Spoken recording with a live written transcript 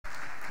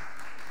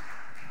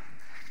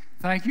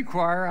Thank you,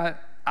 choir.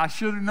 I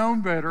should have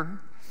known better.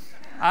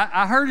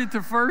 I heard it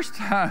the first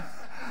time.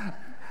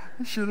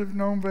 I should have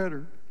known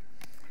better.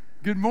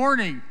 Good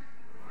morning.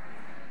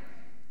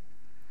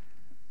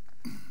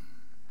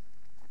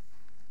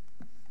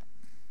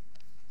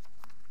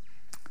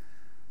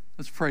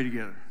 Let's pray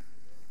together.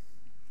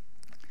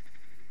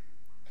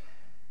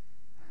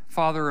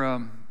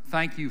 Father,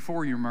 thank you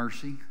for your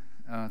mercy.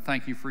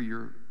 Thank you for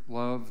your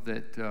love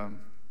that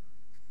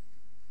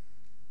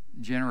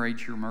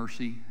generates your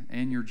mercy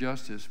and your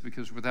justice,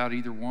 because without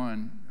either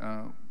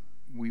one,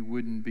 we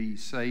wouldn't be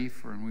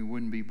safe and we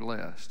wouldn't be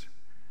blessed.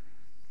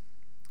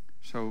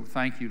 So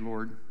thank you,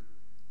 Lord.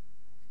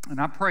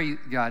 And I pray,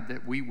 God,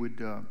 that we would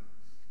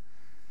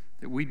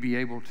that we'd be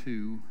able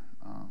to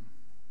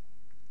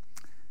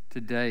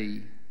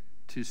today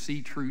to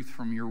see truth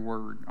from your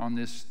word on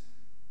this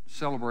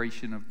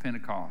celebration of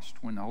Pentecost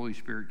when the Holy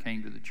Spirit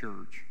came to the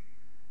church.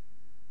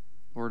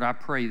 Lord, I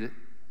pray that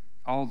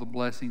all the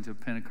blessings of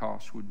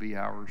Pentecost would be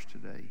ours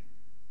today,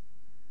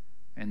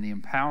 and the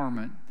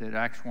empowerment that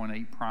Acts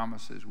 1:8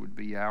 promises would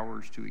be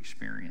ours to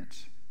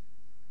experience,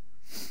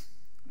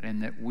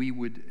 and that we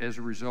would, as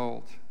a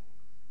result,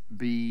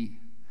 be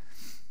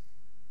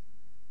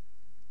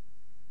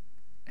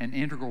an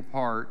integral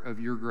part of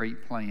your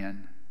great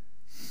plan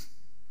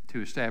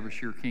to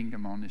establish your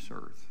kingdom on this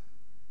earth.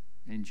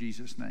 In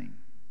Jesus' name,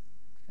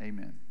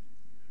 amen.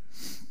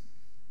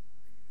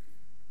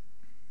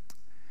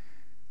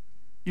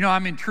 You know,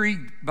 I'm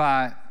intrigued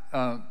by,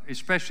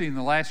 especially in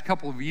the last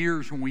couple of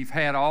years when we've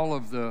had all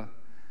of the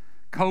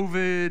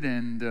COVID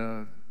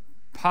and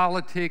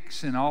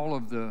politics and all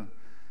of the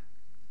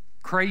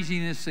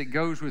craziness that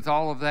goes with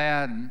all of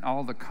that and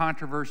all the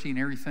controversy and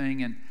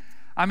everything. And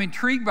I'm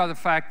intrigued by the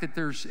fact that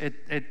there's,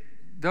 at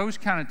those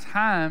kind of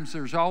times,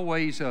 there's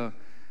always a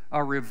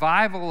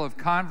revival of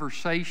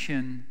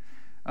conversation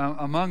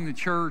among the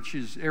church.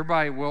 Is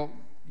everybody, well,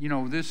 you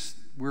know,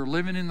 we're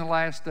living in the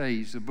last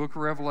days, the book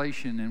of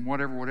Revelation and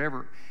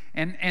whatever.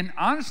 And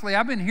honestly,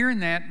 I've been hearing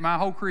that my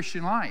whole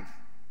Christian life.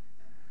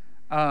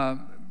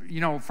 You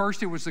know,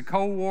 first it was the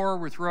Cold War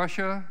with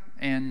Russia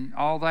and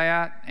all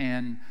that.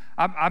 And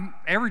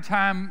every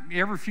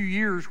few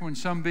years when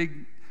some big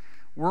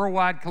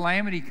worldwide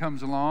calamity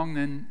comes along,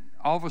 then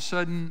all of a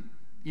sudden,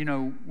 you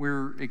know,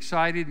 we're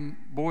excited and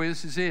boy,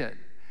 this is it.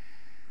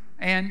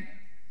 And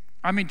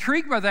I'm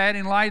intrigued by that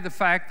in light of the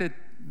fact that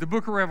the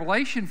book of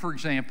Revelation, for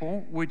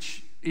example,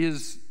 which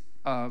is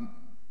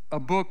a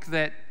book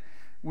that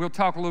we'll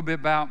talk a little bit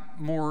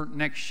about more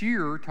next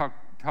year,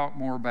 talk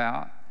more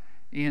about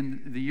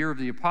in the year of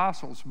the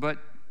apostles. But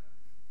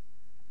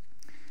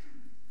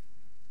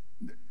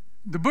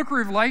the book of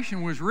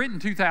Revelation was written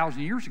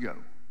 2,000 years ago.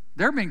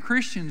 There have been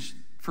Christians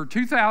for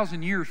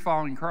 2,000 years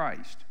following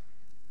Christ.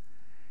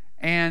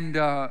 And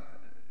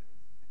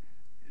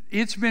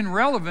it's been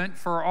relevant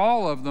for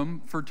all of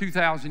them for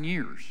 2,000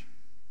 years.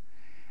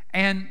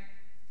 And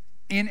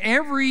in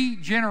every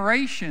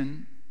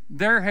generation,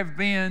 there have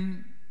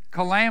been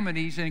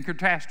calamities and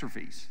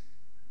catastrophes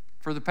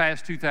for the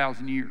past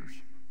 2,000 years.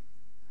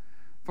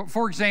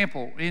 For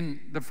example, in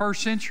the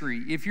first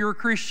century, if you're a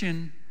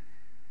Christian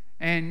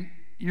and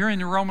you're in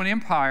the Roman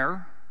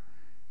Empire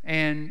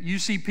and you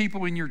see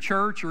people in your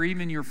church or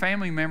even your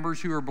family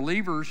members who are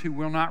believers who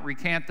will not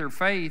recant their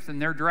faith,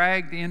 and they're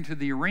dragged into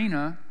the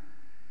arena,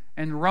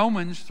 and the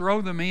Romans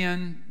throw them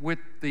in with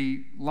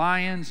the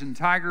lions and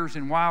tigers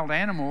and wild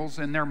animals,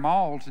 and they're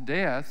mauled to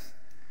death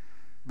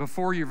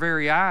before your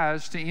very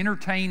eyes to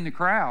entertain the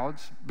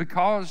crowds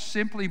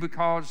simply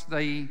because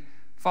they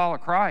follow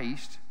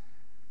Christ.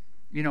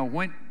 You know,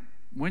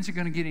 when's it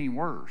going to get any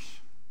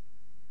worse?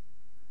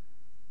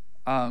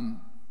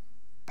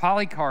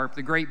 Polycarp,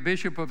 the great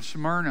bishop of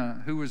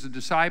Smyrna, who was a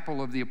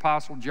disciple of the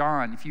Apostle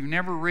John. If you've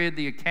never read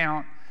the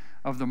account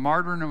of the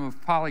martyrdom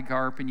of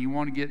Polycarp and you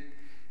want to get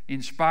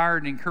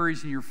inspired and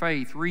encouraged in your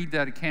faith, read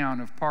that account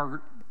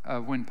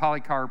of when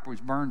Polycarp was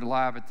burned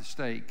alive at the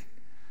stake.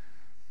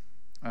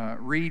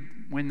 Read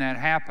when that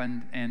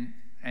happened and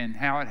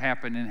how it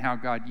happened and how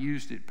God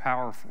used it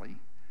powerfully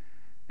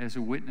as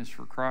a witness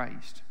for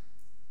Christ.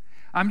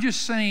 I'm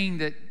just saying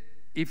that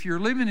if you're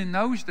living in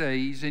those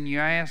days and you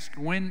ask,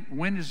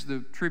 when does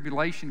the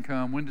tribulation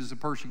come? When does the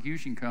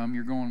persecution come?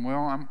 You're going,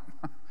 well,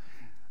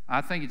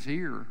 I think it's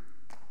here,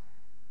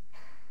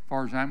 as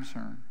far as I'm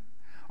concerned.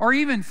 Or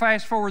even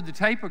fast forward the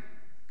tape a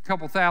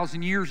couple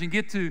thousand years and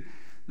get to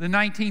the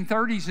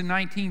 1930s and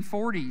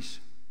 1940s.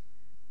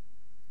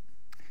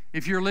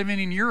 If you're living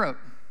in Europe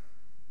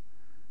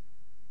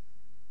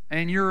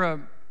and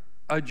you're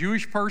a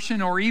Jewish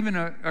person or even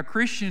a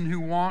Christian who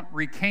won't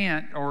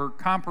recant or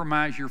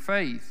compromise your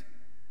faith,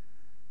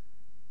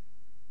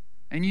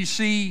 and you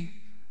see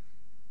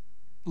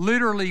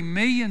literally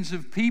millions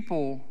of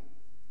people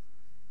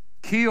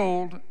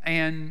killed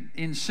and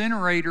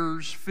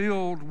incinerators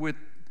filled with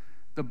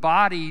the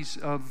bodies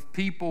of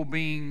people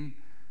being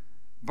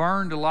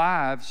burned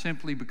alive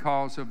simply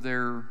because of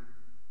their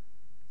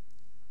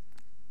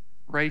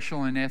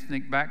racial and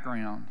ethnic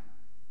background,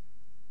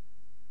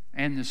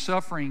 and the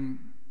suffering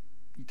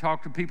You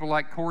talk to people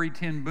like Corrie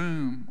ten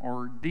Boom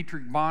or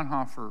Dietrich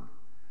Bonhoeffer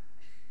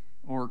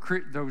or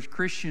those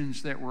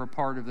Christians that were a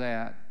part of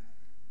that,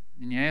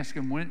 and you ask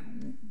them,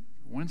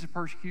 when's the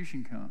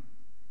persecution come?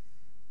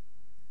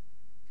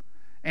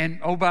 And,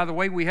 oh, by the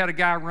way, we had a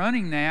guy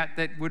running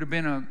that would have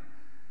been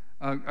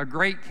a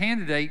great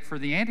candidate for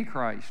the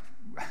Antichrist.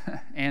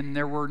 And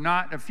there were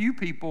not a few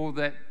people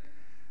that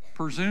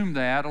presumed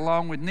that,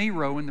 along with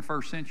Nero in the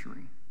first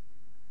century.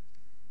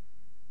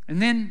 And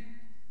then,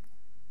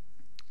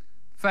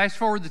 fast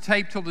forward the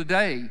tape till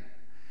today,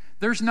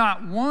 there's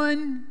not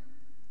one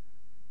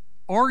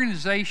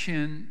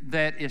organization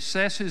that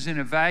assesses and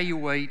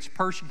evaluates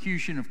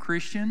persecution of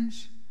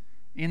Christians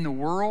in the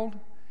world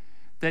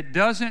that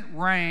doesn't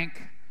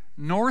rank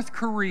North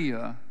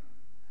Korea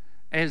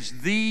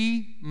as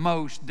the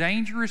most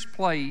dangerous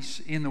place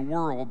in the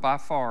world by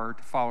far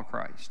to follow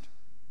Christ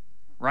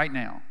right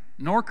now.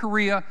 North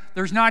Korea,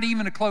 there's not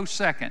even a close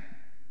second.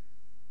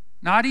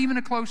 Not even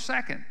a close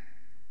second.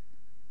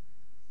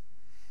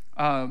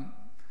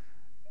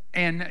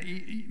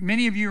 And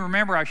many of you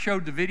remember I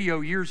showed the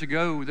video years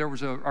ago. There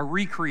was a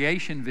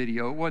recreation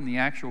video. It wasn't the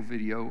actual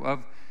video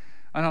of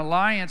an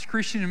alliance,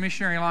 Christian and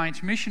Missionary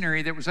Alliance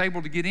missionary that was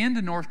able to get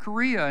into North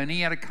Korea, and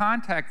he had a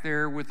contact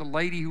there with a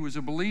lady who was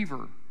a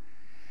believer.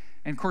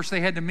 And of course,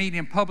 they had to meet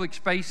in public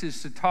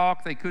spaces to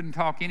talk. They couldn't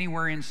talk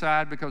anywhere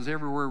inside because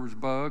everywhere was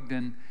bugged.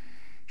 And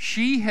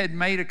she had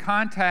made a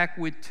contact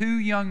with two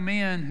young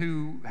men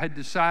who had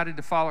decided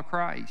to follow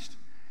Christ.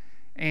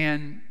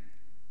 And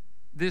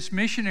this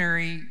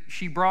missionary,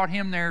 she brought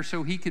him there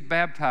so he could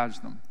baptize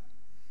them.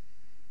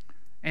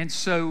 And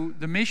so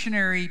the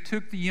missionary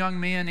took the young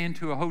men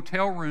into a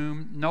hotel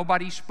room.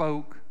 Nobody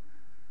spoke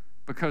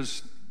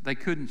because they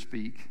couldn't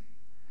speak.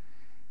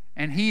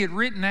 And he had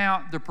written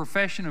out the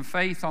profession of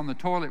faith on the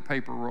toilet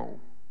paper roll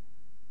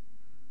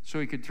so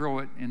he could throw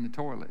it in the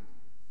toilet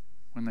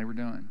when they were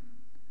done.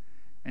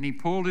 And he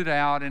pulled it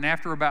out, and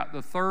after about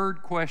the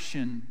third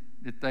question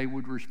that they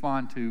would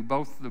respond to,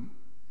 both the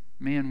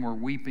men were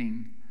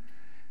weeping,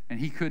 and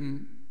he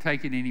couldn't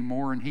take it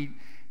anymore, and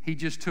he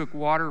just took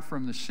water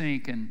from the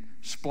sink and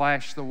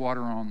splashed the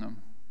water on them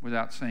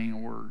without saying a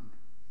word.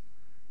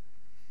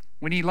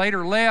 When he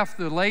later left,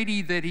 the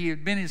lady that he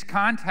had been his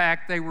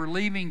contact, they were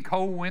leaving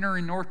cold winter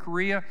in North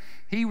Korea.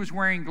 He was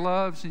wearing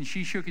gloves, and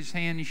she shook his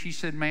hand, and she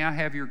said, "May I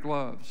have your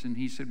gloves?" And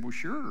he said, "Well,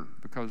 sure,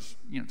 because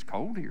it's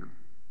cold here."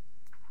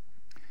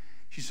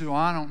 She said, "Well,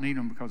 I don't need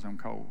them because I'm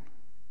cold."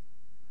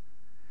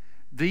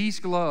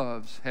 These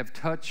gloves have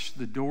touched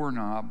the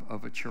doorknob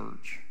of a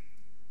church.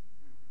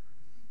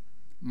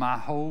 My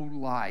whole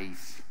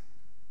life,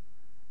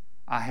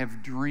 I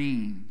have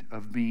dreamed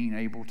of being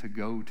able to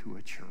go to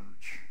a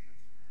church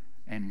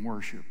and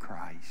worship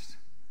Christ.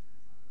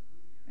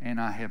 And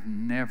I have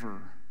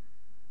never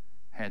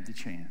had the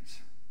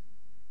chance.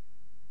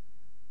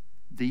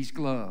 These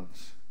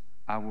gloves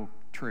I will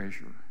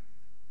treasure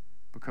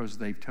because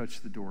they've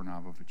touched the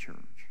doorknob of a church.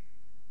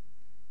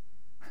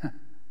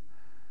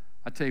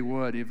 I tell you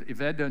what, if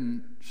that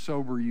doesn't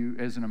sober you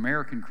as an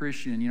American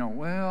Christian,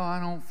 well, I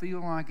don't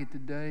feel like it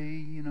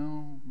today,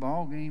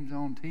 ball games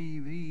on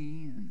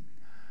TV, and,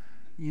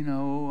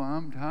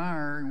 I'm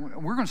tired.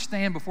 We're going to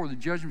stand before the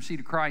judgment seat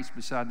of Christ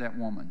beside that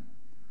woman.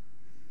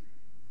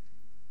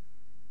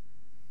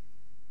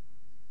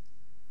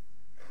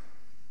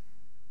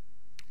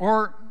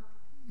 Or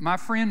my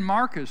friend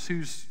Marcus,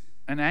 who's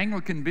an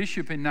Anglican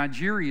bishop in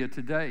Nigeria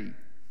today,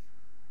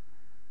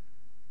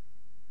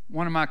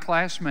 one of my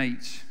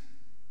classmates.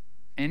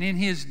 And in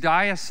his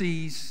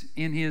diocese,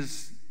 in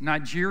his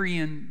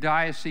Nigerian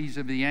diocese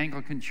of the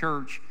Anglican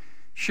Church,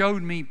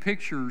 showed me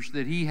pictures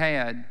that he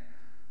had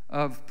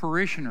of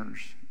parishioners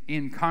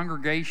in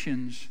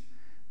congregations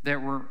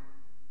that were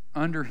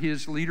under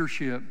his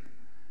leadership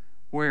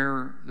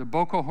where the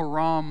Boko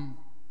Haram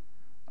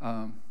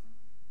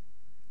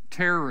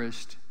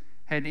terrorist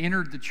had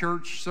entered the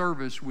church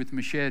service with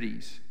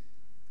machetes,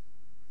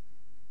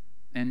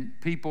 and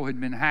people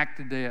had been hacked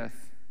to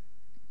death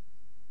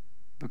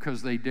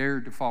because they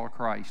dared to follow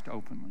Christ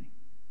openly.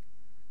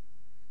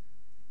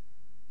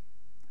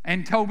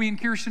 And Toby and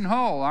Kirsten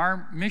Hull,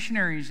 our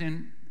missionaries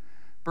in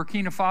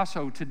Burkina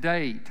Faso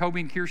today.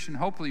 Toby and Kirsten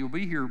hopefully will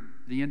be here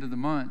at the end of the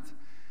month,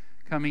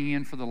 coming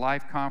in for the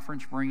Life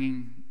Conference,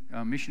 bringing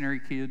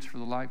missionary kids for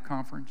the Life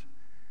Conference.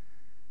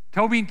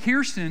 Toby and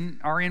Kirsten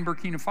are in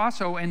Burkina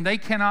Faso, and they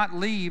cannot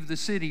leave the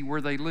city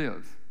where they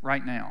live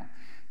right now.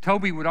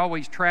 Toby would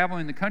always travel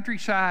in the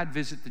countryside,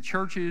 visit the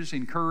churches,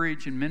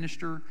 encourage and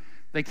minister.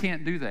 They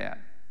can't do that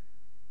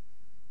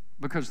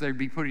because they'd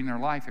be putting their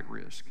life at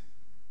risk.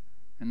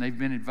 And they've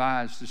been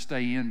advised to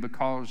stay in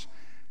because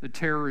the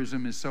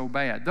terrorism is so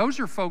bad. Those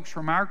are folks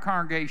from our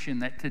congregation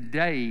that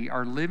today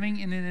are living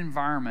in an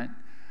environment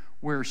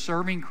where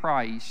serving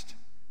Christ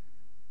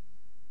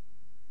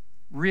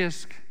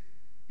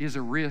is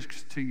a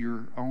risk to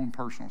your own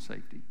personal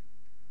safety.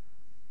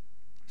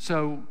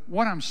 So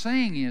what I'm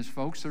saying is,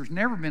 folks, there's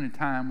never been a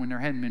time when there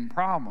hadn't been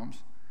problems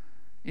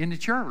in the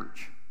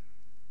church.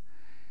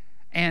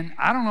 And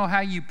I don't know how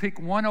you pick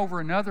one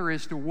over another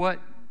as to what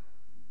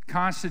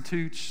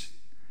constitutes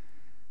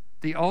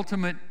the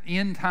ultimate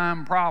end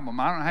time problem.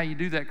 I don't know how you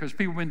do that because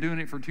people have been doing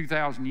it for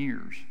 2,000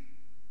 years.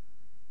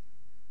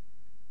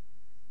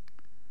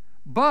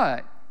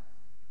 But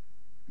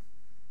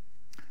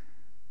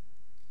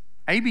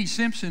A.B.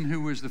 Simpson,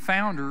 who was the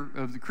founder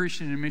of the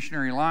Christian and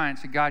Missionary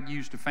Alliance that God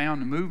used to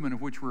found the movement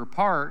of which we're a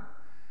part,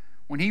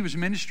 when he was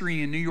ministering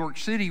in New York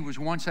City, was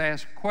once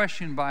asked a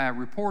question by a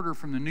reporter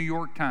from the New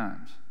York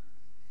Times.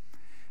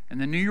 And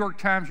the New York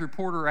Times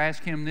reporter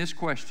asked him this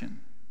question: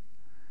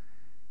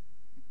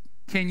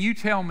 "Can you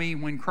tell me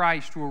when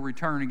Christ will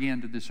return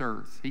again to this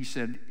earth?" He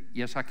said,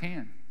 "Yes, I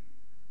can.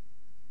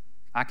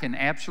 I can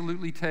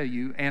absolutely tell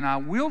you, and I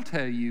will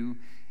tell you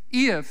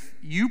if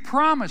you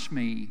promise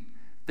me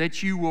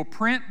that you will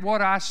print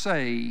what I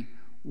say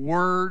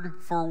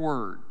word for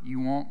word.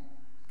 You won't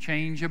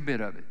change a bit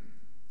of it."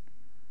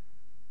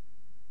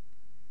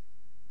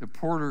 The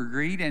reporter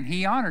agreed, and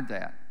he honored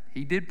that.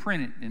 He did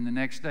print it in the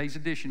next day's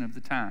edition of the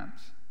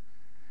Times.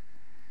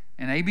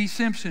 And A.B.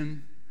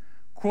 Simpson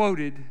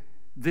quoted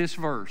this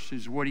verse,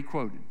 is what he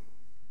quoted.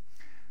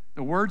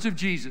 The words of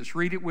Jesus,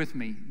 read it with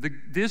me.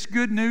 "This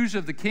good news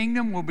of the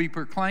kingdom will be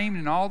proclaimed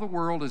in all the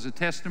world as a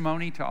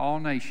testimony to all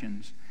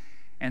nations,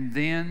 and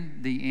then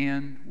the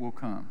end will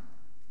come."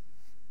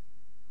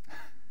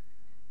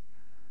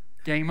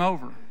 Game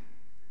over.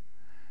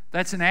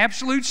 That's an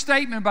absolute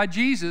statement by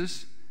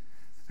Jesus,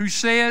 who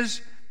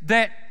says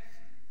that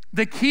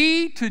the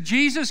key to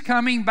Jesus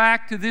coming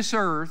back to this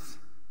earth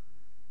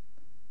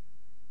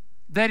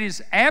that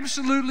is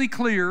absolutely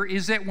clear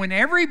is that when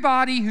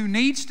everybody who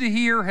needs to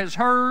hear has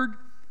heard,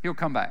 He'll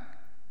come back.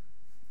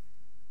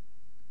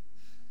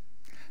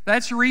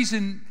 That's the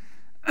reason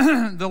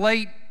the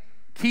late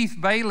Keith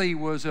Bailey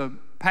was a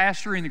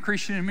pastor in the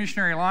Christian and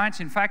Missionary Alliance.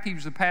 In fact, he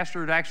was the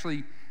pastor that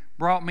actually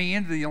brought me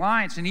into the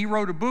Alliance, and he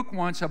wrote a book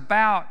once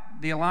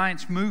about the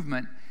Alliance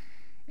movement,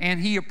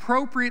 and he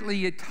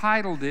appropriately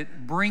titled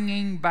it,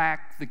 "Bringing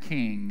Back the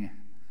King."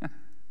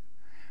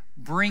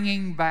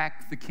 Bringing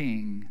back the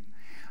King.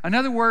 In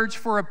other words,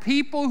 for a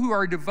people who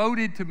are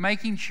devoted to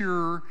making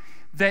sure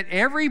that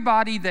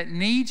everybody that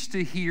needs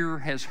to hear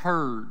has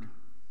heard,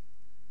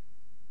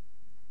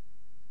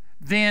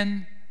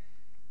 then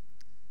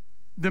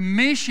the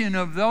mission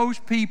of those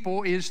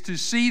people is to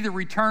see the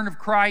return of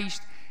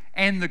Christ,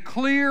 and the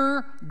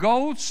clear,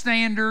 gold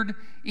standard,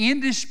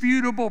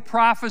 indisputable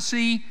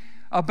prophecy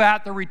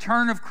about the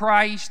return of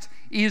Christ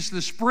is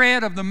the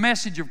spread of the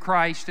message of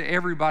Christ to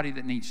everybody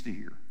that needs to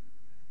hear,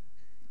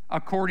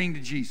 according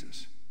to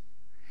Jesus.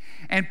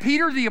 And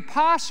Peter the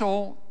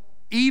Apostle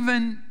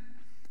even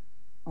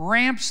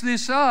ramps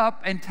this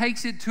up and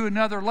takes it to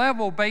another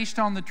level based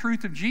on the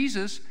truth of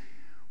Jesus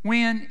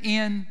when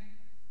in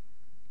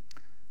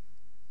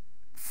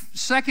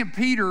 2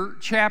 Peter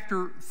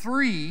chapter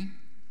 3,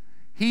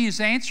 he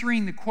is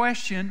answering the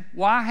question,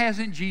 why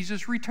hasn't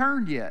Jesus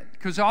returned yet?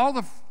 Because all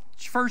the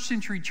first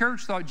century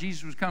church thought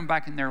Jesus was coming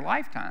back in their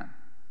lifetime.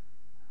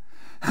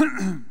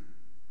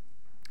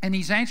 And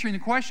he's answering the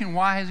question,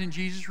 why hasn't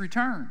Jesus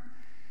returned?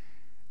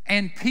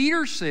 And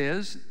Peter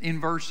says, in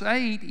verse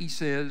 8, he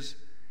says,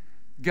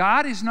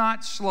 God is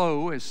not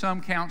slow, as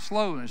some count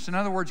slowness. In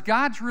other words,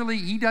 God's really,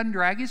 He doesn't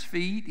drag His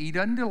feet, He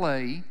doesn't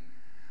delay,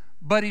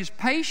 but is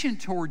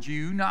patient towards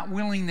you, not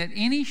willing that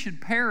any should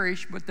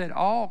perish, but that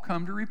all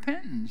come to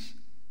repentance.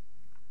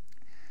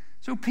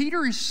 So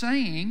Peter is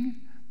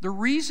saying the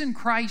reason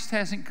Christ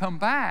hasn't come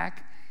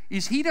back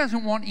is He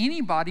doesn't want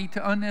anybody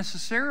to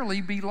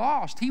unnecessarily be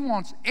lost. He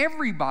wants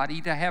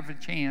everybody to have a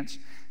chance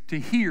to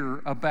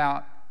hear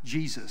about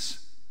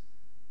Jesus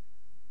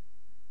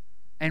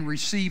and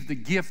receive the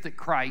gift that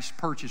Christ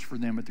purchased for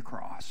them at the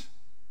cross.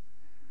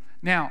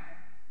 Now,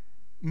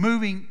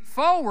 moving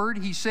forward,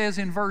 he says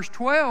in verse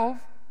 12,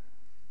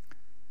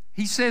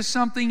 he says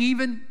something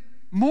even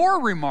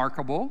more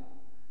remarkable.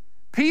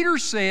 Peter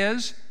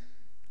says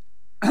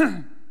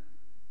that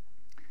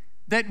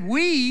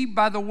we,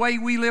 by the way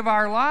we live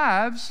our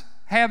lives,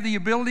 have the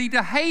ability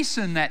to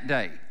hasten that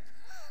day.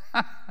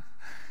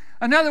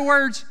 In other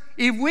words,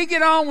 if we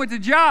get on with the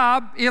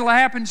job, it'll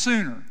happen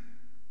sooner.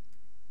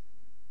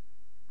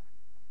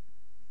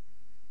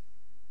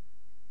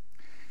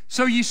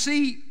 So you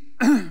see,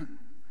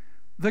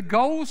 the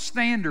gold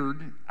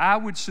standard I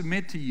would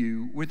submit to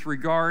you with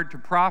regard to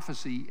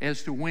prophecy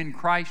as to when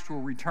Christ will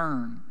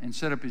return and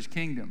set up His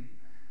kingdom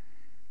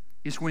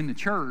is when the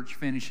church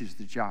finishes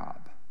the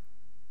job.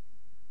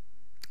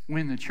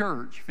 When the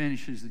church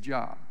finishes the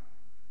job.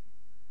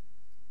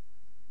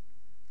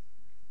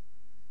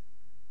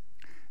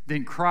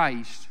 Then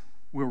Christ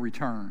will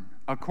return,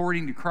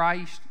 according to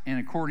Christ and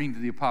according to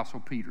the Apostle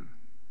Peter.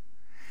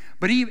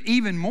 But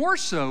even more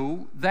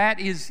so, that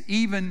is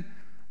even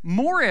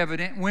more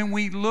evident when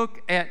we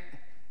look at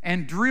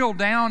and drill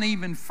down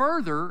even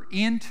further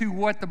into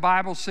what the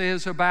Bible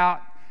says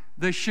about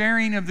the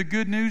sharing of the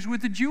good news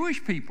with the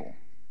Jewish people.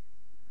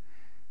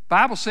 The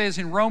Bible says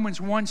in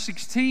Romans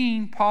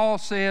 1:16, Paul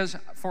says,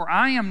 "For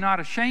I am not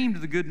ashamed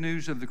of the good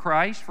news of the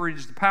Christ, for it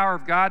is the power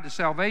of God to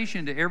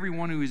salvation to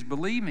everyone who is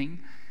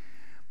believing,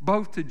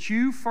 both to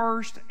Jew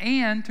first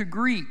and to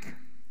Greek.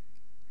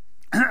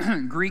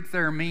 Greek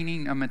there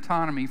meaning a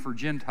metonymy for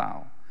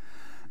Gentile.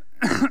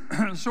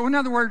 So in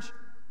other words,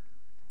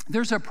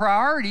 there's a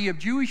priority of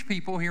Jewish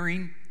people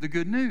hearing the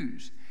good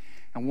news.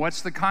 And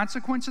what's the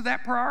consequence of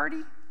that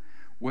priority?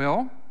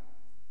 Well,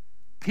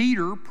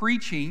 Peter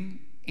preaching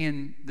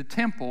in the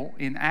temple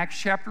in Acts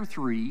chapter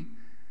 3,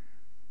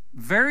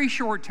 very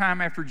short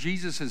time after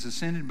Jesus has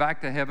ascended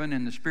back to heaven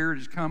and the Spirit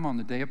has come on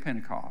the day of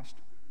Pentecost.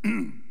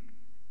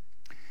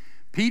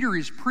 Peter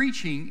is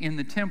preaching in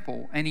the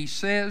temple, and he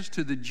says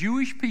to the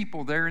Jewish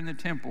people there in the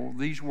temple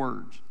these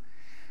words,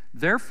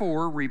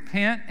 "Therefore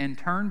repent and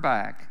turn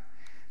back,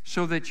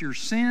 so that your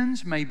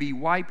sins may be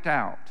wiped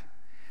out,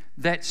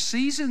 that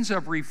seasons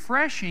of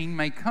refreshing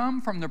may come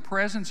from the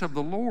presence of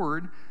the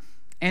Lord,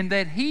 and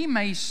that He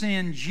may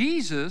send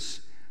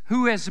Jesus,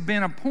 who has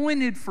been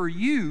appointed for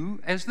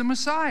you as the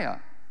Messiah."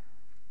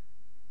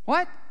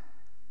 What?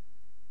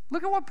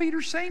 Look at what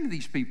Peter's saying to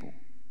these people.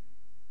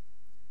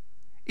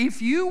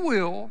 If you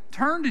will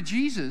turn to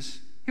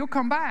Jesus, He'll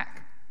come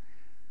back.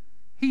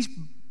 He's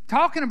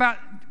talking about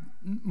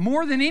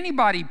more than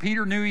anybody.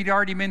 Peter knew he'd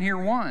already been here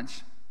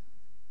once.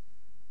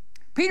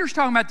 Peter's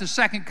talking about the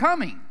second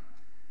coming.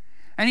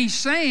 And he's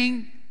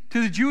saying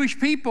to the Jewish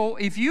people,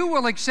 if you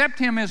will accept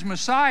Him as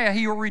Messiah,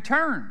 He will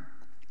return.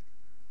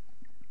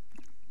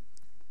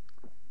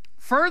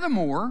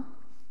 Furthermore,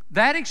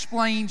 that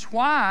explains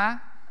why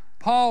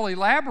Paul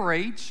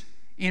elaborates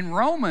in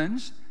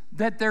Romans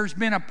that there's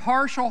been a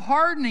partial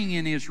hardening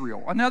in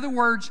Israel. In other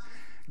words,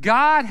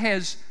 God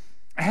has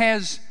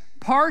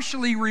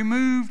partially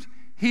removed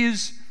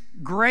His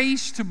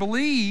grace to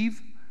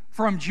believe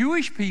from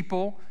Jewish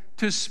people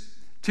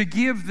to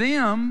give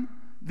them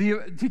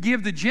to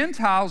give the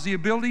Gentiles the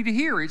ability to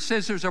hear. It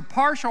says there's a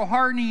partial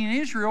hardening in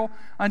Israel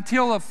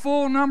until a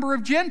full number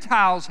of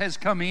Gentiles has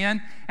come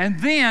in, and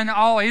then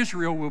all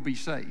Israel will be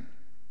saved.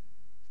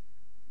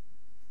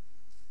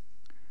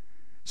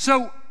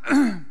 So,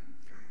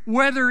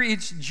 whether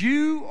it's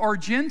Jew or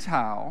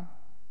Gentile,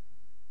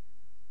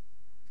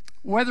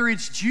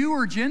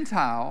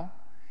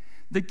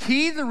 the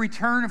key to the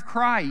return of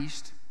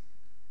Christ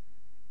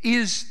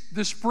is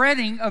the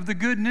spreading of the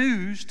good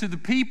news to the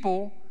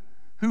people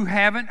who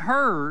haven't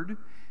heard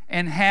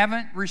and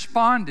haven't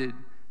responded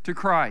to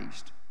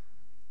Christ.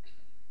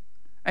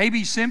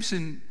 A.B.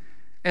 Simpson,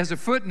 as a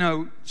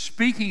footnote,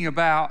 speaking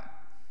about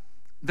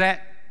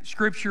that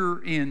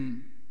scripture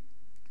in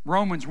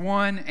Romans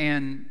 1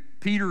 and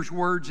Peter's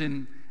words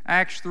in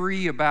Acts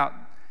 3 about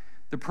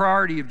the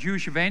priority of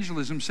Jewish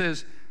evangelism,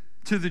 says,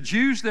 "To the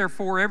Jews,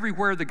 therefore,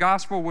 everywhere the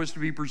gospel was to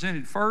be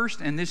presented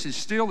first, and this is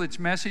still its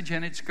message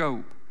and its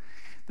scope.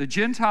 The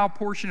Gentile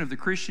portion of the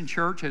Christian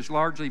church has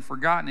largely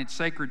forgotten its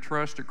sacred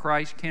trust to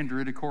Christ's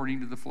kindred according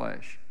to the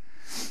flesh."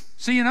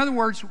 See, in other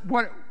words,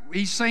 what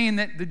he's saying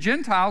that the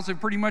Gentiles have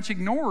pretty much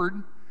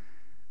ignored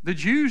the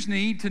Jews'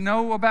 need to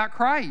know about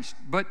Christ.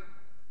 But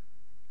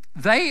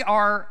they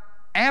are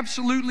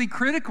absolutely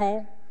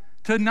critical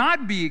to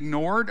not be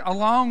ignored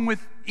along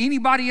with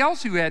anybody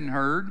else who hadn't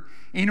heard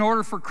in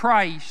order for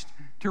Christ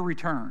to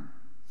return.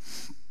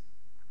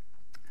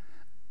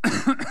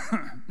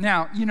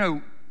 Now, you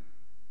know,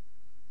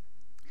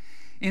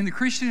 in the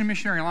Christian and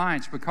Missionary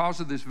Alliance, because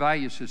of this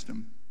value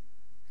system,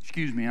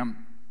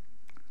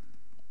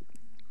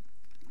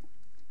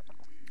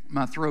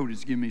 my throat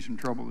is giving me some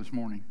trouble this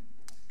morning.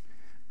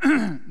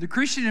 The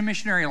Christian and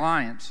Missionary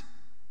Alliance,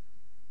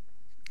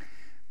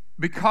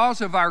 because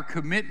of our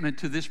commitment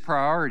to this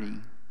priority,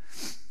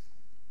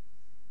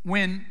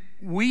 when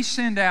we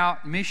send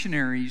out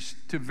missionaries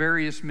to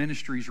various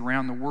ministries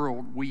around the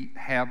world, we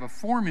have a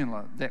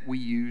formula that we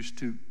use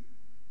to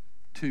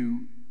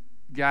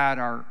guide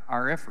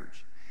our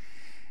efforts.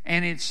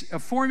 And it's a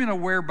formula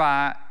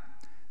whereby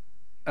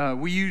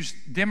we use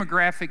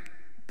demographic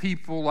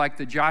people like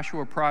the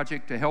Joshua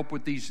Project to help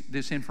with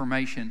this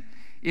information.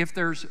 If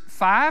there's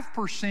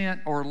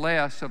 5% or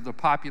less of the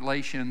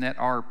population that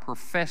are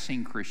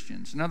professing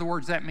Christians, in other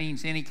words, that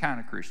means any kind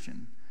of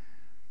Christian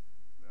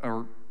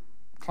or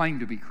claim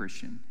to be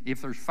Christian.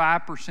 If there's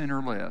 5%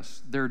 or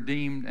less, they're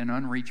deemed an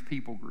unreached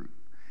people group.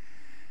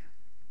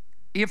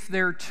 If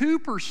they're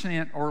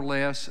 2% or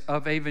less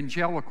of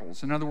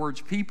evangelicals, in other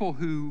words, people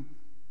who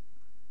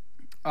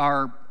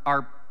are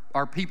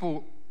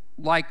people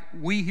like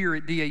we here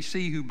at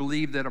DAC who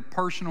believe that a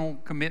personal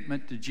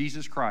commitment to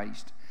Jesus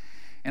Christ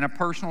and a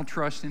personal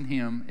trust in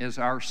Him as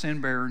our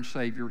sin bearer and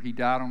Savior. He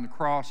died on the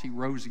cross, He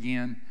rose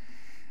again,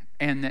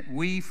 and that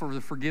we, for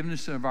the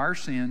forgiveness of our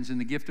sins and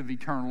the gift of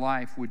eternal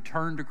life, would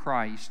turn to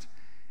Christ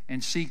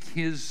and seek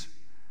His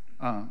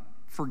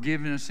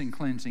forgiveness and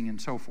cleansing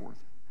and so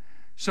forth.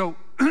 So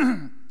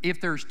if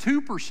there's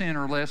 2%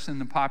 or less in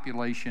the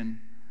population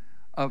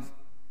of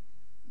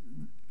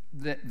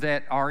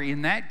that are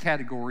in that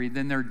category,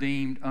 then they're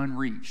deemed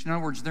unreached. In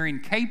other words, they're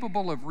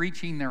incapable of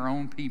reaching their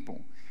own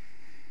people.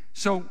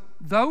 So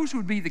those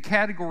would be the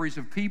categories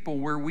of people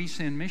where we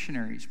send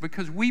missionaries,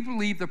 because we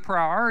believe the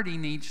priority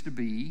needs to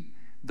be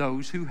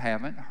those who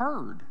haven't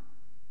heard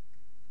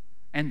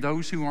and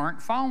those who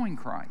aren't following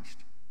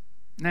Christ.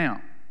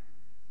 Now,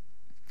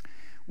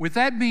 with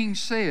that being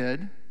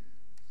said,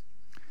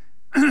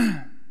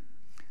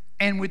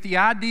 and with the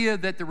idea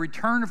that the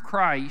return of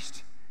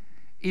Christ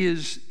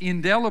is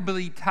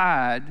indelibly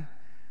tied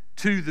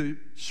to the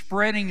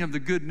spreading of the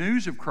good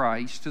news of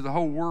Christ to the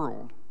whole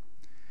world,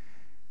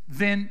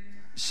 then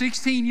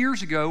 16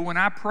 years ago, when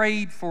I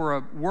prayed for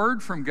a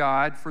word from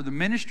God for the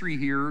ministry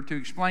here to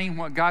explain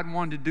what God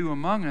wanted to do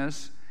among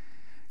us,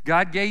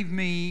 God gave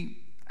me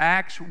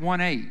Acts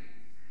 1:8.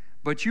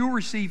 But you'll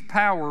receive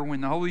power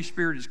when the Holy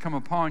Spirit has come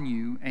upon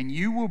you, and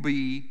you will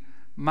be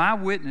my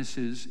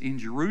witnesses in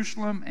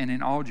Jerusalem and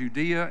in all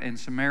Judea and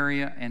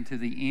Samaria and to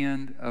the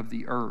end of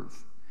the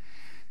earth.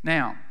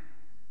 Now,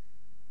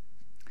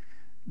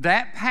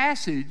 that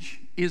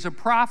passage is a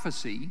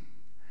prophecy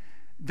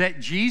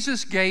that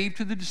Jesus gave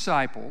to the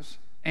disciples,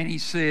 and he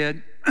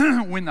said,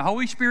 when the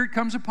Holy Spirit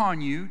comes upon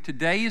you,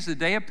 today is the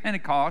day of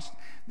Pentecost,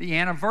 the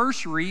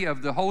anniversary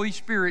of the Holy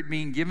Spirit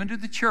being given to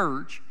the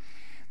church,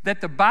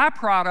 that the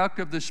byproduct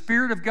of the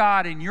Spirit of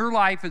God in your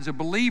life as a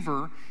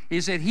believer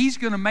is that he's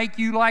going to make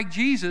you like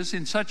Jesus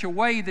in such a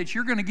way that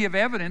you're going to give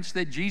evidence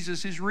that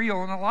Jesus is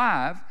real and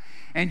alive,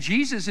 and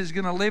Jesus is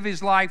going to live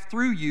his life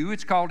through you.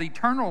 It's called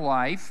eternal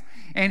life,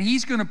 and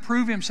he's going to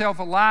prove himself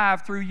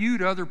alive through you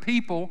to other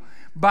people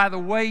by the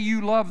way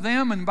you love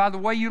them and by the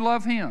way you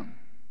love him.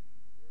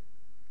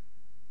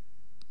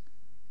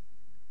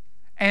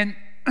 And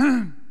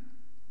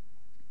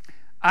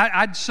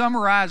I'd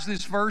summarize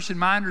this verse, and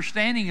my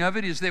understanding of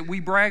it is that we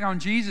brag on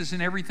Jesus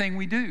in everything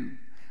we do.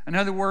 In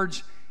other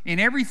words, in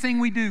everything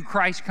we do,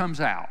 Christ comes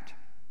out.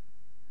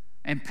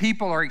 And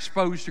people are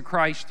exposed to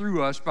Christ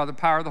through us by the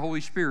power of the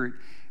Holy Spirit,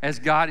 as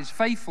God is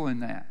faithful in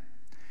that.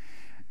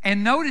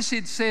 And notice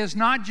it says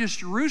not just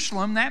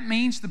Jerusalem, that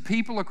means the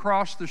people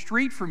across the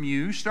street from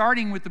you,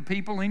 starting with the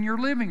people in your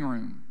living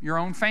room, your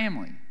own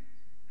family.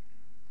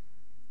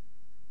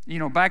 You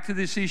know, back to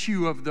this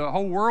issue of the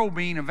whole world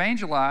being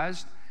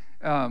evangelized,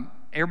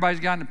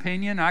 everybody's got an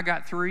opinion. I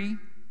got three.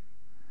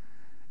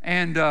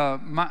 And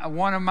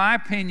one of my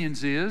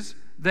opinions is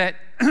that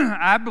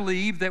I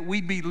believe that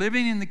we'd be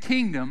living in the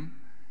kingdom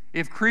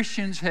if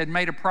Christians had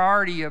made a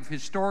priority of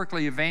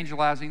historically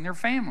evangelizing their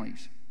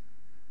families.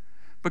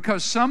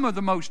 Because some of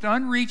the most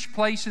unreached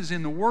places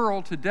in the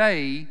world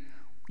today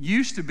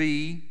used to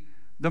be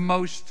the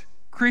most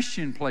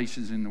Christian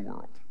places in the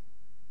world,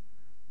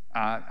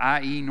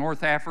 i.e.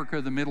 North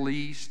Africa, the Middle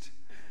East,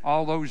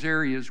 all those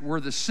areas were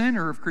the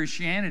center of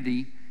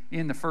Christianity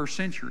in the first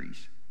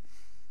centuries.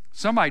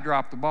 Somebody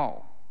dropped the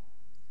ball.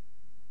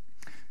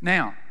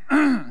 Now,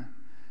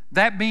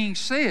 that being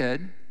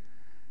said,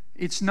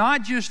 it's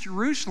not just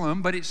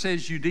Jerusalem, but it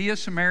says Judea,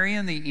 Samaria,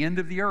 and the end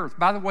of the earth.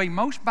 By the way,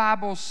 most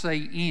Bibles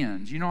say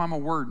ends. You know I'm a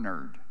word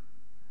nerd.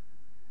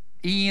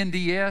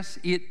 E-N-D-S,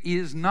 it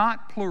is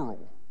not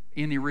plural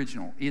in the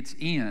original. It's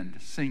end,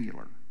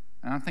 singular.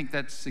 And I think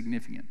that's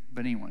significant.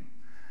 But anyway,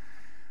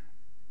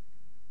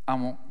 I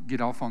won't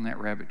get off on that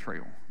rabbit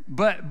trail.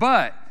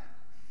 But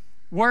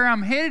where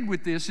I'm headed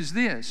with this,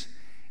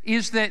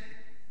 is that,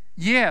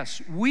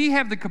 yes, we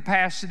have the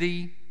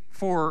capacity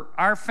for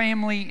our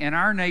family and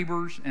our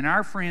neighbors and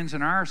our friends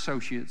and our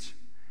associates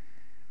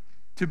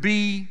to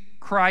be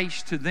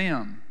Christ to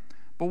them.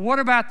 But what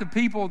about the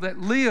people that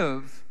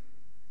live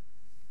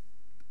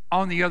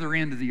on the other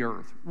end of the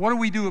earth? What do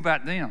we do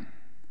about them?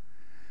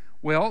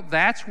 Well,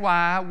 that's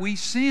why we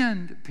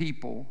send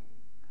people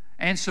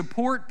and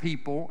support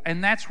people,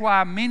 and that's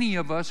why many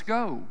of us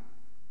go.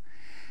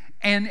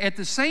 And at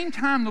the same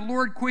time, the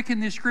Lord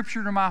quickened this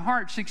scripture to my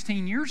heart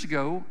 16 years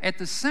ago. At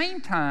the same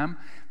time,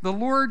 the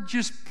Lord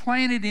just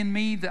planted in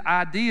me the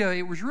idea.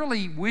 It was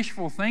really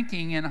wishful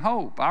thinking and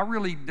hope. I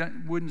really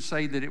wouldn't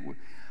say that it would.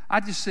 I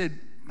just said,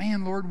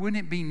 man, Lord,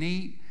 wouldn't it be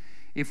neat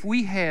if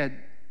we had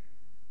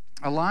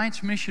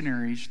alliance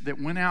missionaries that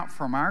went out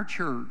from our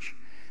church,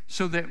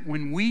 so that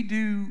when we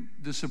do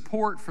the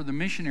support for the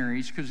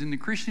missionaries, because in the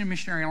Christian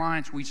Missionary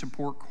Alliance, we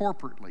support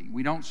corporately.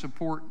 We don't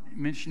support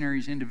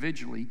missionaries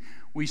individually.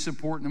 We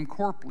support them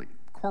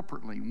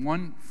corporately.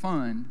 One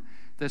fund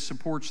that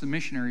supports the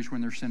missionaries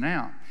when they're sent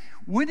out.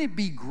 Wouldn't it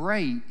be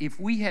great if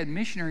we had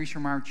missionaries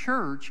from our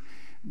church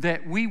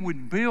that we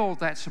would build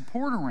that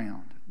support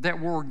around,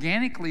 that were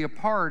organically a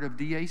part of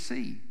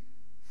DAC?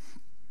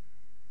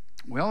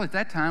 Well, at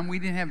that time, we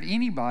didn't have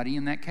anybody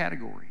in that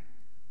category.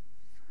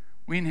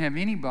 We didn't have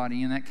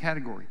anybody in that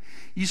category.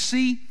 You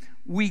see,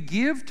 we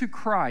give to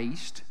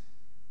Christ.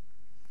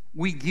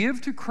 We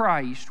give to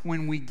Christ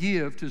when we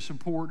give to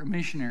support a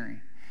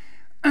missionary.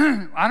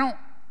 I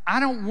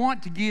don't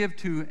want to give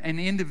to an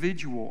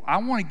individual. I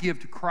want to give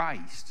to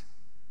Christ,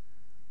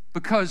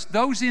 because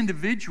those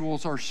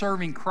individuals are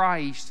serving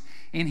Christ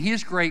in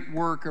His great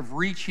work of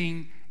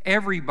reaching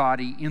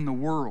everybody in the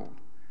world.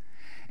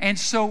 And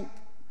so,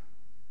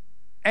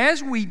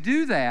 as we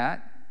do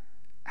that,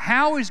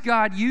 how is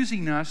God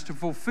using us to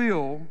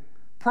fulfill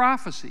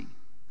prophecy?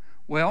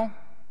 Well,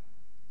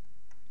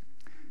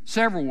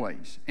 several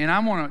ways. And I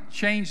want to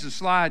change the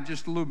slide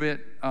just a little bit.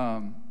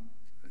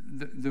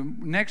 The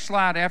next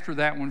slide after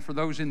that one, for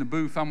those in the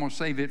booth, I'm going to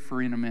save it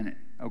for in a minute.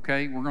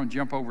 Okay? We're going to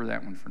jump over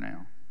that one for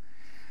now.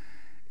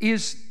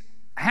 Is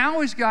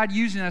how is God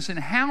using us, and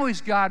how is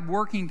God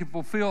working to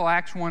fulfill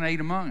Acts 1:8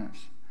 among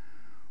us?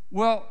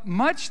 Well,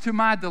 much to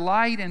my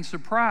delight and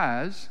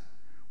surprise,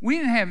 we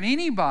didn't have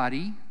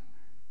anybody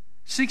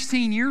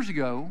 16 years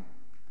ago,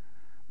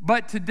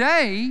 but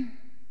today,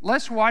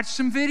 let's watch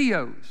some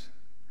videos.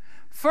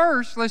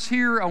 First, let's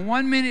hear a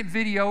 1-minute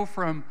video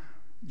from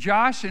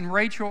Josh and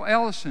Rachel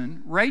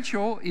Ellison.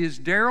 Rachel is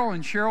Daryl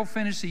and Cheryl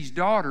Fennessy's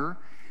daughter.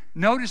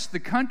 Notice the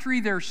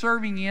country they're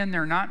serving in,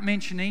 they're not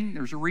mentioning.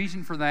 There's a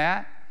reason for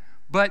that.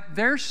 But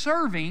they're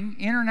serving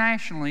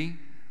internationally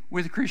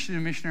with the Christian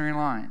and Missionary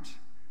Alliance.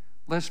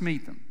 Let's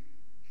meet them,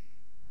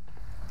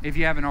 if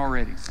you haven't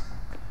already.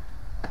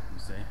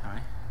 Say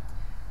hi.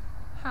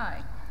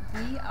 Hi,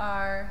 we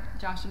are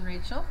Josh and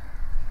Rachel,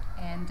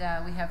 and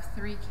we have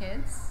 3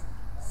 kids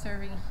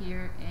serving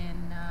here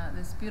in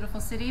this beautiful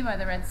city by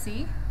the Red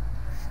Sea.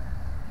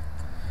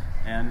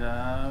 And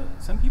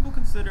some people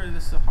consider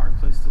this a hard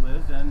place to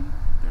live, and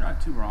they're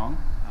not too wrong.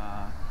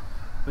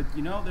 But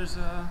you know,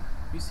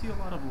 we see a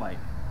lot of light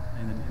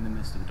in the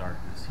midst of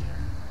darkness here.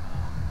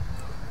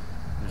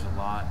 There's a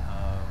lot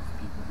of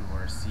people who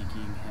are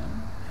seeking Him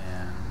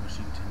and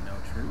wishing to know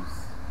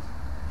truth,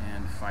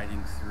 and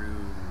fighting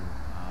through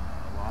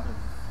a lot of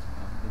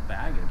the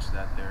baggage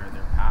that their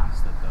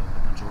past, that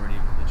the majority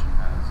of religion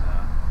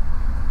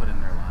has put in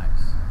their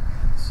lives.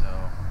 And so,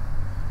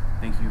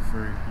 thank you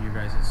for your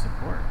guys'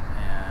 support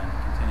and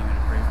continuing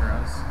to pray for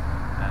us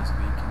as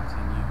we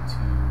continue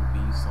to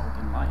be salt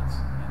and light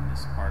in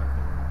this part of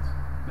the world.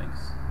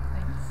 Thanks.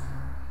 Thanks.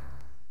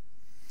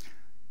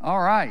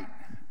 All right.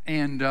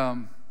 And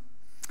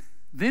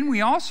then we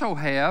also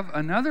have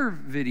another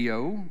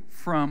video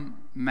from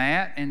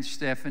Matt and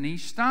Stephanie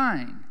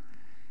Stein.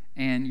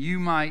 And you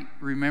might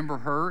remember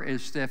her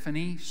as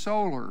Stephanie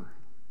Solar,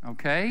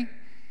 okay?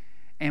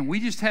 And we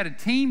just had a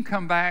team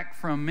come back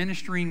from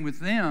ministering with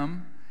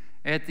them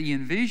at the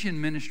Envision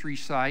Ministry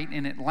site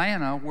in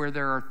Atlanta, where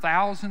there are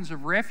thousands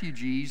of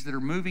refugees that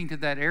are moving to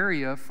that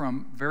area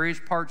from various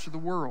parts of the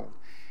world.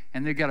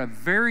 And they've got a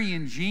very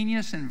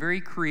ingenious and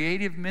very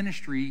creative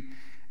ministry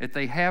that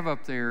they have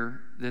up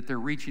there that they're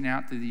reaching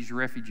out to these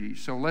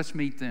refugees. So let's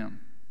meet them.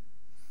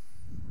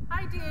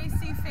 Hi,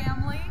 DAC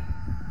family.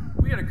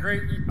 We had a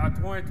great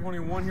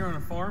 2021 here on the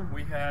farm.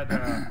 We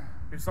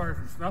started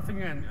from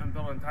nothing and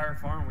built an entire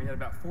farm. We had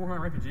about 400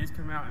 refugees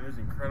come out, and it was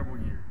an incredible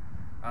year.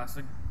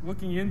 So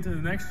looking into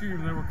the next year,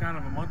 even though we're kind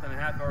of a month and a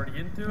half already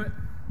into it,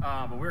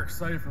 but we're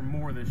excited for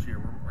more this year.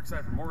 We're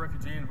excited for more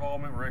refugee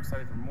involvement. We're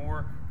excited for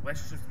more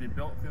relationships to be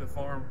built through the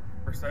farm.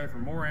 We're excited for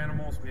more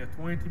animals. We have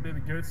 22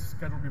 baby goats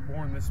scheduled to be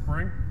born this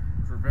spring,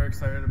 which we're very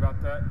excited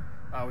about that.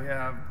 We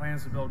have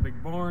plans to build a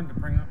big barn to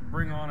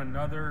bring on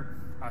another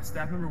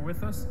staff member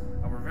with us.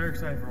 We're very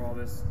excited for all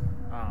this.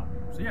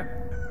 So yeah.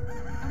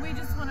 And we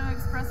just want to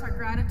express our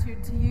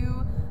gratitude to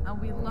you.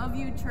 We love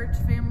you, church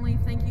family.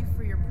 Thank you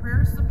for your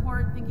prayer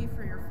support. Thank you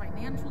for your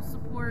financial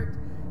support.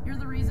 You're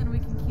the reason we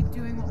can keep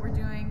doing what we're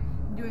doing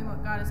and doing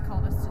what God has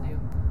called us to do.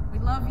 We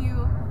love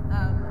you,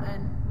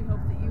 and we hope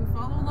that you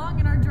follow along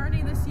in our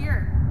journey this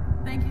year.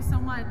 Thank you so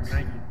much.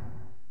 Thank you.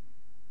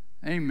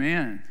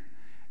 Amen.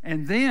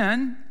 And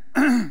then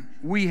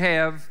we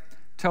have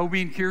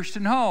Toby and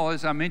Kirsten Hall.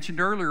 As I mentioned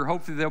earlier,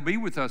 hopefully they'll be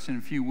with us in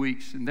a few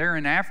weeks. And they're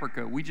in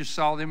Africa. We just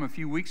saw them a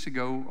few weeks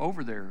ago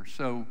over there.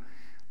 So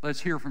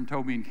let's hear from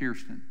Toby and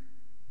Kirsten.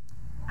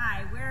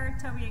 Hi, we're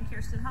Toby and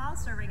Kirsten Hall,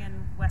 serving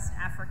in West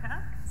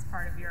Africa as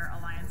part of your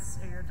Alliance,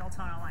 or your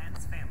Deltona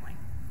Alliance family.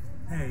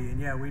 Hey, and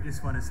yeah, we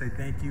just want to say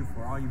thank you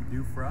for all you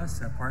do for us,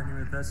 partnering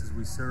with us as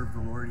we serve the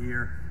Lord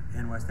here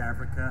in West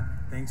Africa.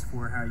 Thanks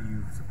for how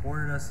you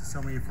supported us in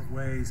so many different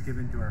ways,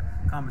 giving to our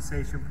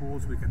conversation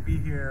pools we can be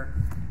here,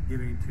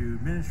 giving to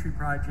ministry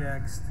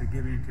projects, to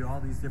giving to all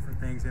these different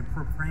things, and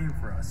for praying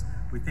for us.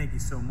 We thank you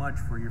so much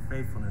for your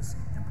faithfulness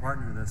and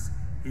partnering with us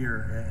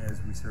here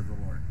as we serve the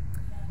Lord.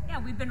 Yeah,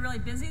 we've been really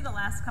busy the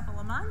last couple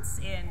of months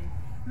in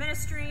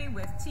ministry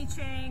with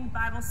teaching,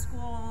 Bible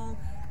school,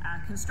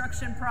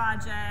 construction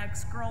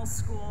projects, girls'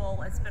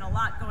 school. It's been a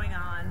lot going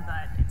on,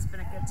 but it's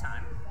been a good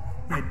time.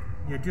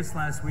 Yeah, just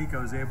last week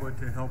I was able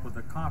to help with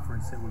a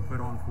conference that we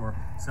put on for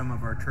some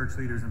of our church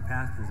leaders and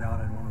pastors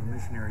out in one of the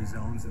missionary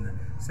zones in the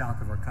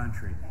south of our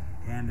country.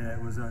 And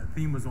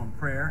theme was on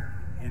prayer,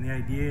 and the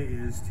idea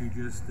is to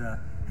just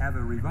have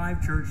a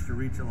revived church to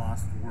reach a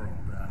lost world.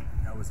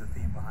 That was the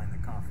theme behind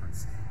the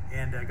conference.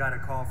 And I got a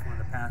call from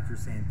one of the pastors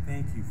saying,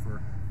 thank you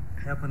for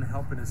helping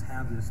us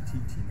have this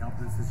teaching,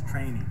 helping us this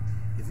training.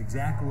 It's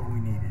exactly what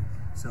we needed.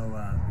 So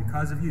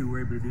because of you,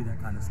 we're able to do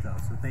that kind of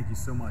stuff. So thank you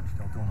so much,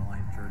 Deltona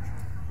Alliance Church.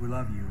 We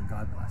love you, and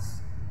God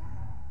bless.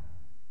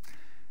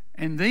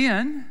 And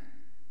then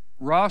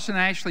Ross and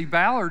Ashley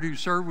Ballard, who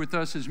served with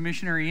us as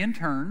missionary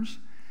interns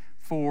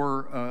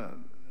for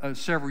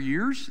several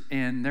years,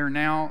 and they're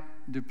now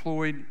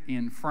deployed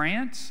in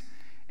France.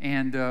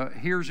 And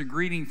here's a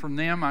greeting from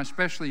them. I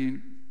especially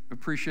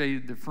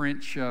appreciated the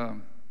French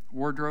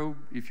wardrobe,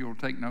 if you'll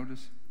take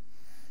notice.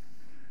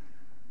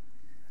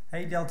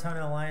 Hey,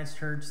 Deltona Alliance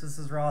Church, this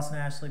is Ross and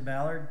Ashley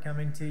Ballard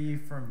coming to you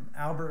from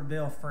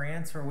Albertville,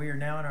 France, where we are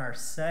now in our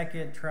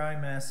second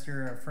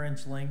trimester of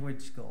French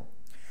language school.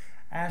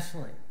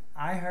 Ashley,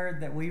 I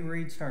heard that we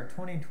reached our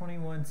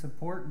 2021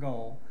 support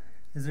goal.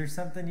 Is there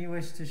something you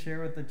wish to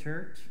share with the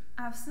church?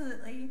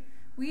 Absolutely.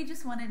 We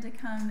just wanted to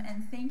come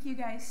and thank you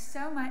guys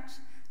so much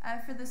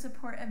for the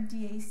support of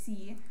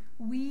DAC.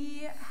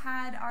 We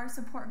had our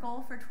support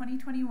goal for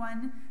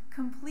 2021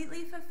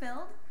 completely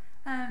fulfilled.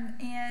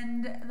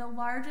 And the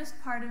largest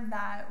part of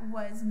that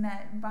was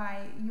met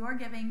by your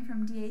giving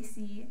from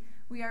DAC.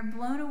 We are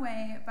blown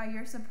away by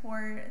your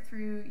support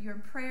through your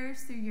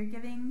prayers, through your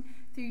giving,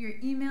 through your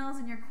emails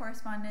and your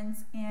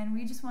correspondence. And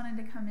we just wanted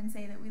to come and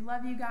say that we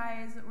love you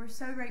guys, that we're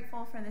so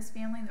grateful for this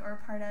family that we're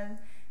a part of,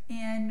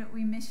 and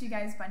we miss you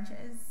guys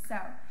bunches. So,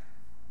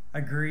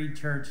 agreed,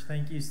 church.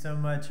 Thank you so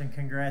much, and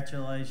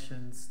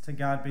congratulations. To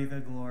God be the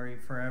glory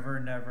forever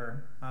and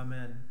ever.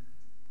 Amen.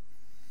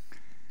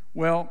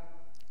 Well,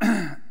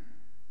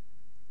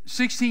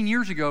 16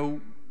 years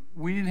ago,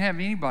 we didn't have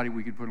anybody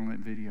we could put on that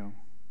video.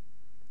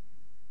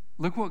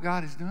 Look what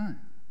God has done.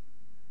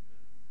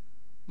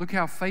 Look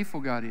how faithful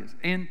God is.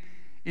 And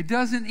it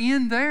doesn't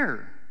end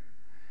there,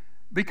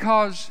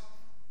 because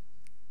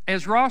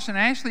as Ross and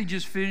Ashley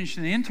just finished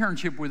an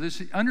internship with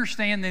us,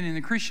 understand that in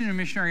the Christian and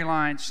Missionary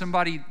Alliance,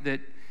 somebody that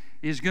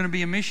is going to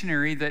be a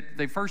missionary, that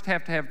they first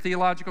have to have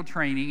theological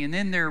training, and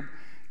then they're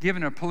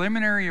given a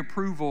preliminary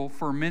approval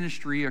for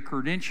ministry, a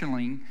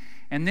credentialing,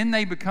 and then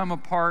they become a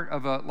part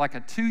of a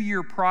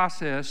 2-year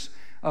process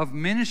of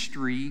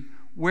ministry,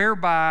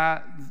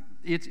 whereby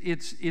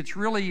it's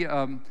really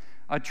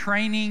a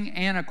training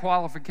and a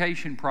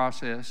qualification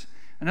process.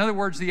 In other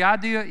words, the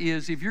idea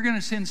is if you're going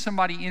to send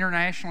somebody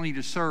internationally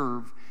to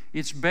serve,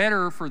 it's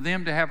better for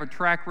them to have a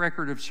track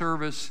record of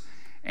service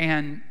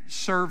and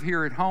serve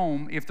here at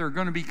home. If there are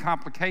going to be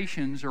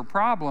complications or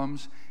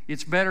problems,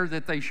 it's better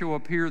that they show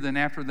up here than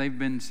after they've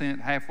been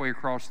sent halfway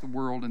across the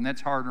world, and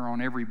that's harder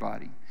on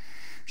everybody.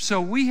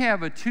 So we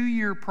have a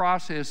 2-year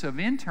process of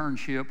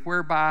internship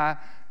whereby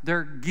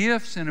their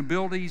gifts and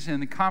abilities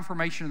and the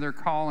confirmation of their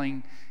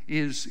calling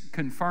is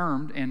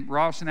confirmed, and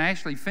Ross and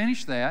Ashley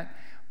finished that.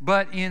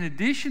 But in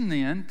addition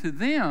then to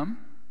them,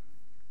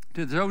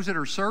 to those that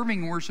are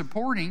serving and we're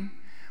supporting,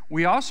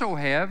 we also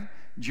have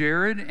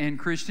Jared and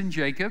Kristen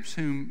Jacobs,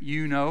 whom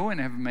you know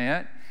and have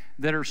met,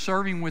 that are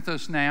serving with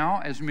us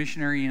now as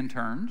missionary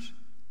interns.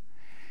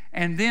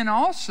 And then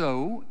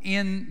also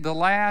in the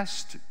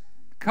last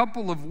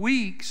couple of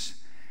weeks,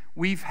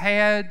 we've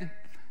had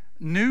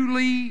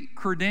newly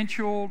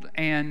credentialed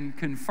and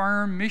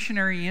confirmed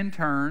missionary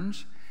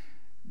interns,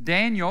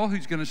 Daniel,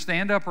 who's going to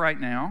stand up right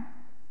now,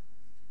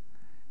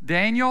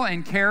 Daniel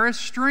and Karis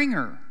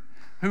Stringer,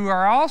 who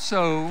are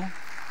also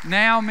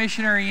now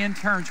missionary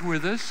interns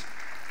with us.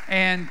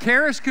 And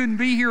Karis couldn't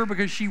be here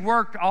because she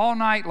worked all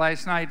night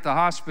last night at the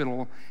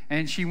hospital,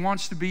 and she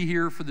wants to be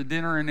here for the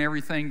dinner and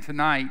everything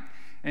tonight,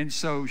 and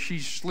so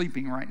she's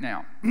sleeping right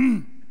now.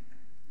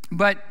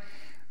 But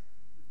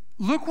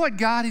look what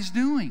God is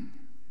doing.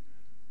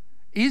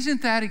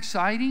 Isn't that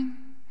exciting?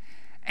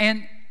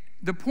 And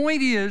the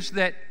point is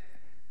that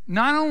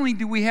not only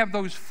do we have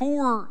those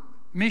 4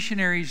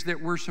 missionaries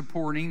that we're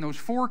supporting, those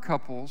 4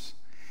 couples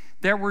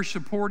that we're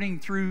supporting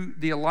through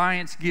the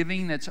Alliance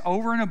giving that's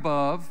over and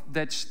above,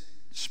 that's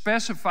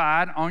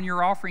specified on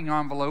your offering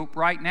envelope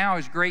right now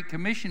as Great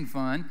Commission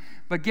Fund,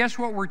 but guess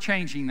what we're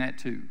changing that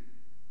to?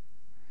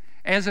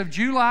 As of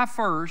July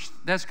 1st,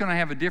 that's going to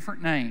have a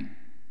different name.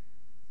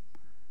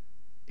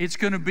 It's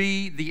going to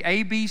be the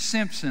A.B.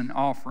 Simpson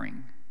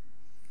offering.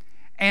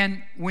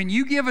 And when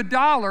you give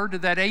 $1 to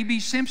that A.B.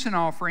 Simpson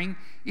offering,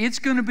 it's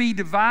going to be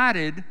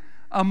divided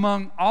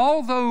among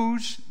all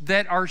those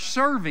that are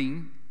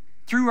serving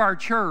through our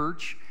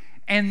church,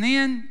 and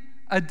then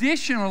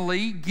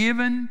additionally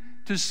given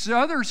to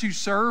others who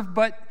serve,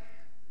 but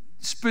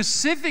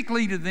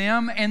specifically to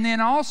them, and then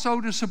also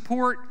to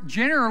support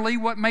generally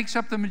what makes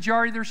up the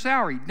majority of their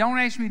salary. Don't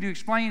ask me to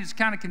explain, it's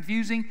kind of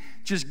confusing.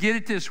 Just get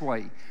it this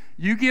way.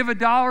 You give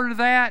 $1 to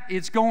that,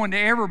 it's going to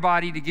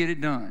everybody to get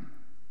it done.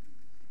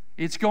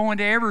 It's going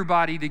to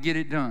everybody to get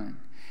it done.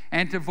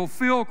 And to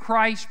fulfill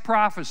Christ's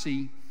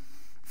prophecy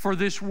for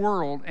this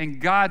world and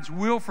God's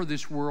will for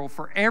this world,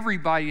 for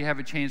everybody to have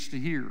a chance to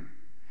hear.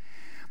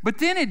 But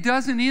then it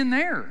doesn't end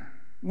there.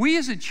 We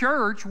as a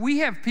church, we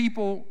have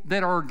people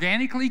that are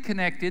organically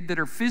connected, that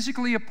are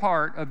physically a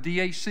part of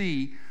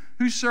DAC,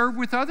 who serve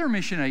with other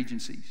mission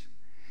agencies.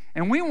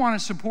 And we want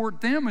to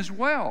support them as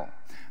well.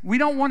 We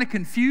don't want to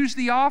confuse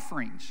the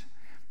offerings.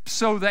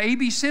 So the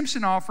A.B.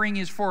 Simpson offering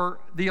is for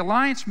the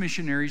Alliance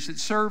missionaries that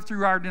serve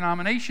through our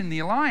denomination, the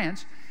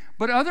Alliance,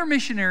 but other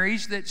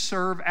missionaries that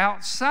serve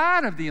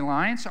outside of the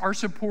Alliance are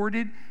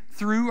supported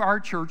through our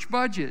church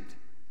budget.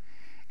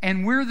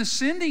 And we're the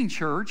sending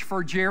church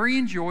for Jerry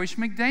and Joyce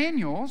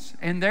McDaniels,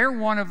 and they're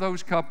one of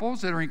those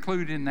couples that are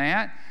included in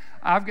that.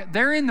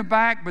 They're in the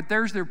back, but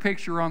there's their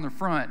picture on the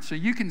front, so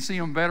you can see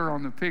them better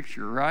on the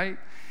picture, right?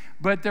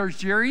 But there's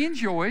Jerry and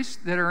Joyce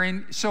that are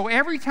in. So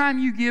every time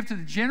you give to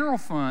the general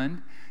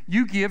fund,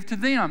 you give to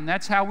them.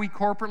 That's how we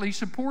corporately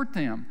support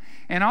them.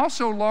 And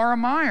also Laura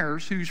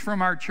Myers, who's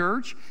from our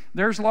church.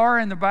 There's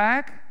Laura in the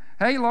back.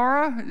 Hey,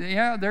 Laura.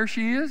 Yeah, there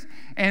she is.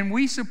 And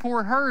we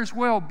support her as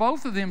well.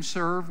 Both of them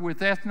serve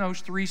with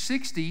Ethnos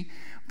 360.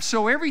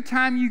 So every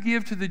time you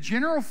give to the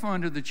general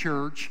fund of the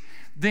church,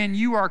 then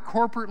you are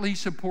corporately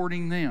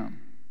supporting them.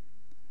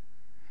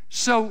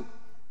 So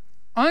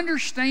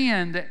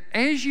understand that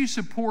as you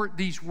support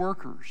these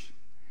workers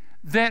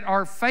that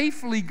are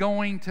faithfully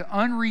going to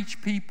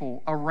unreached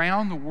people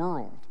around the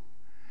world,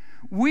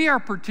 we are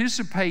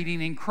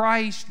participating in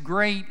Christ's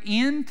great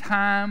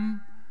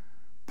end-time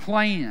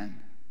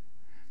plan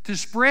to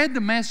spread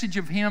the message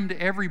of Him to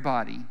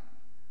everybody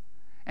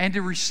and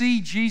to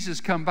receive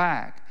Jesus come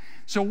back.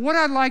 So what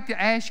I'd like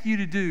to ask you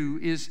to do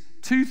is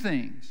two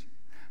things.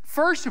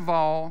 First of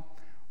all,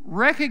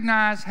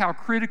 recognize how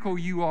critical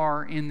you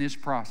are in this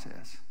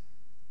process.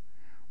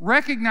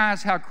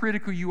 Recognize how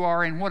critical you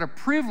are and what a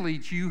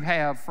privilege you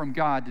have from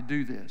God to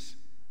do this.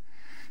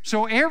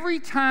 So every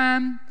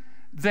time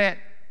that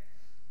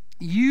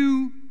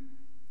you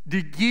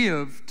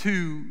give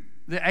to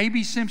the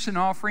A.B. Simpson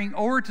offering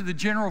or to the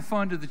general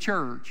fund of the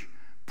church,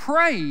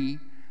 pray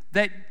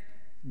that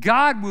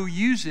God will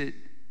use it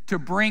to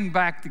bring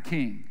back the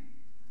King.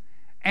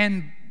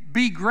 And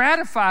be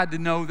gratified to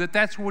know that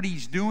that's what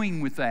He's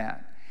doing with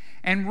that.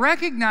 And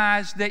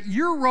recognize that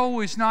your role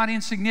is not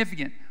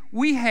insignificant.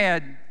 We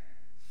had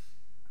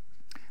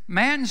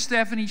Matt and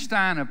Stephanie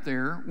Stein up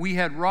there. We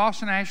had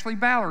Ross and Ashley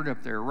Ballard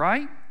up there,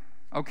 right?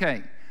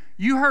 Okay.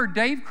 You heard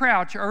Dave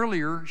Crouch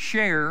earlier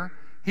share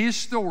his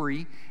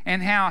story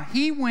and how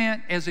he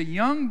went as a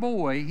young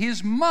boy.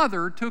 His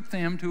mother took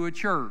them to a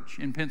church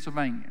in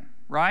Pennsylvania,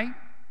 right?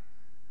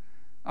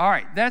 All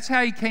right, that's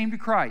how he came to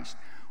Christ.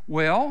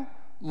 Well,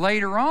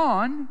 later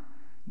on,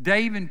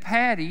 Dave and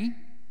Patty,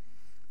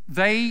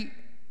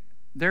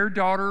 their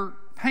daughter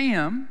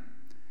Pam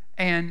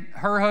and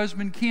her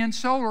husband Ken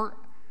Solar,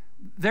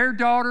 their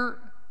daughter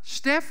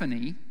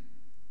Stephanie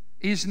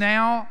is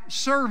now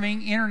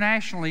serving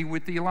internationally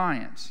with the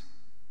Alliance,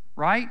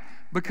 right?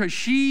 Because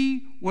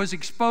she was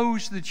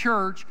exposed to the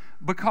church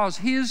because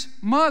his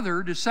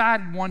mother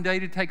decided one day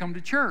to take them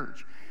to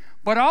church.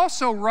 But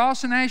also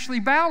Ross and Ashley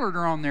Ballard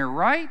are on there,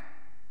 right?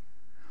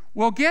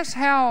 Well, guess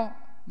how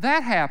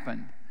that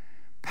happened?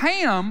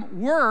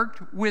 Pam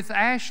worked with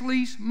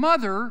Ashley's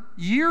mother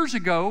years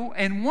ago,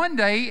 and one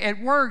day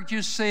at work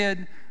just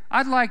said,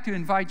 I'd like to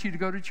invite you to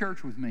go to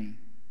church with me.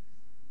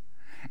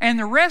 And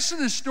the rest of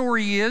the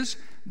story is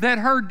that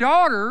her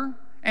daughter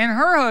and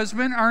her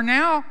husband are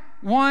now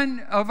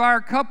one of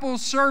our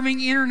couples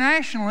serving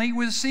internationally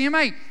with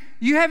CMA.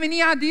 You have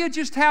any idea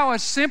just how a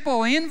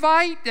simple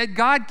invite that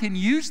God can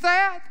use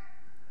that?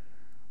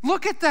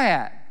 Look at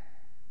that.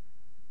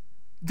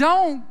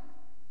 Don't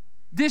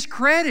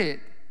discredit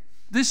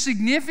the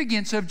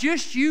significance of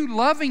just you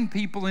loving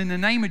people in the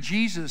name of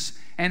Jesus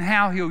and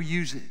how He'll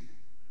use it.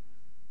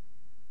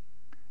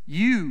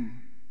 You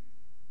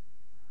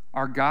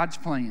are God's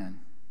plan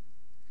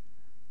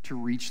to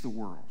reach the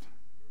world.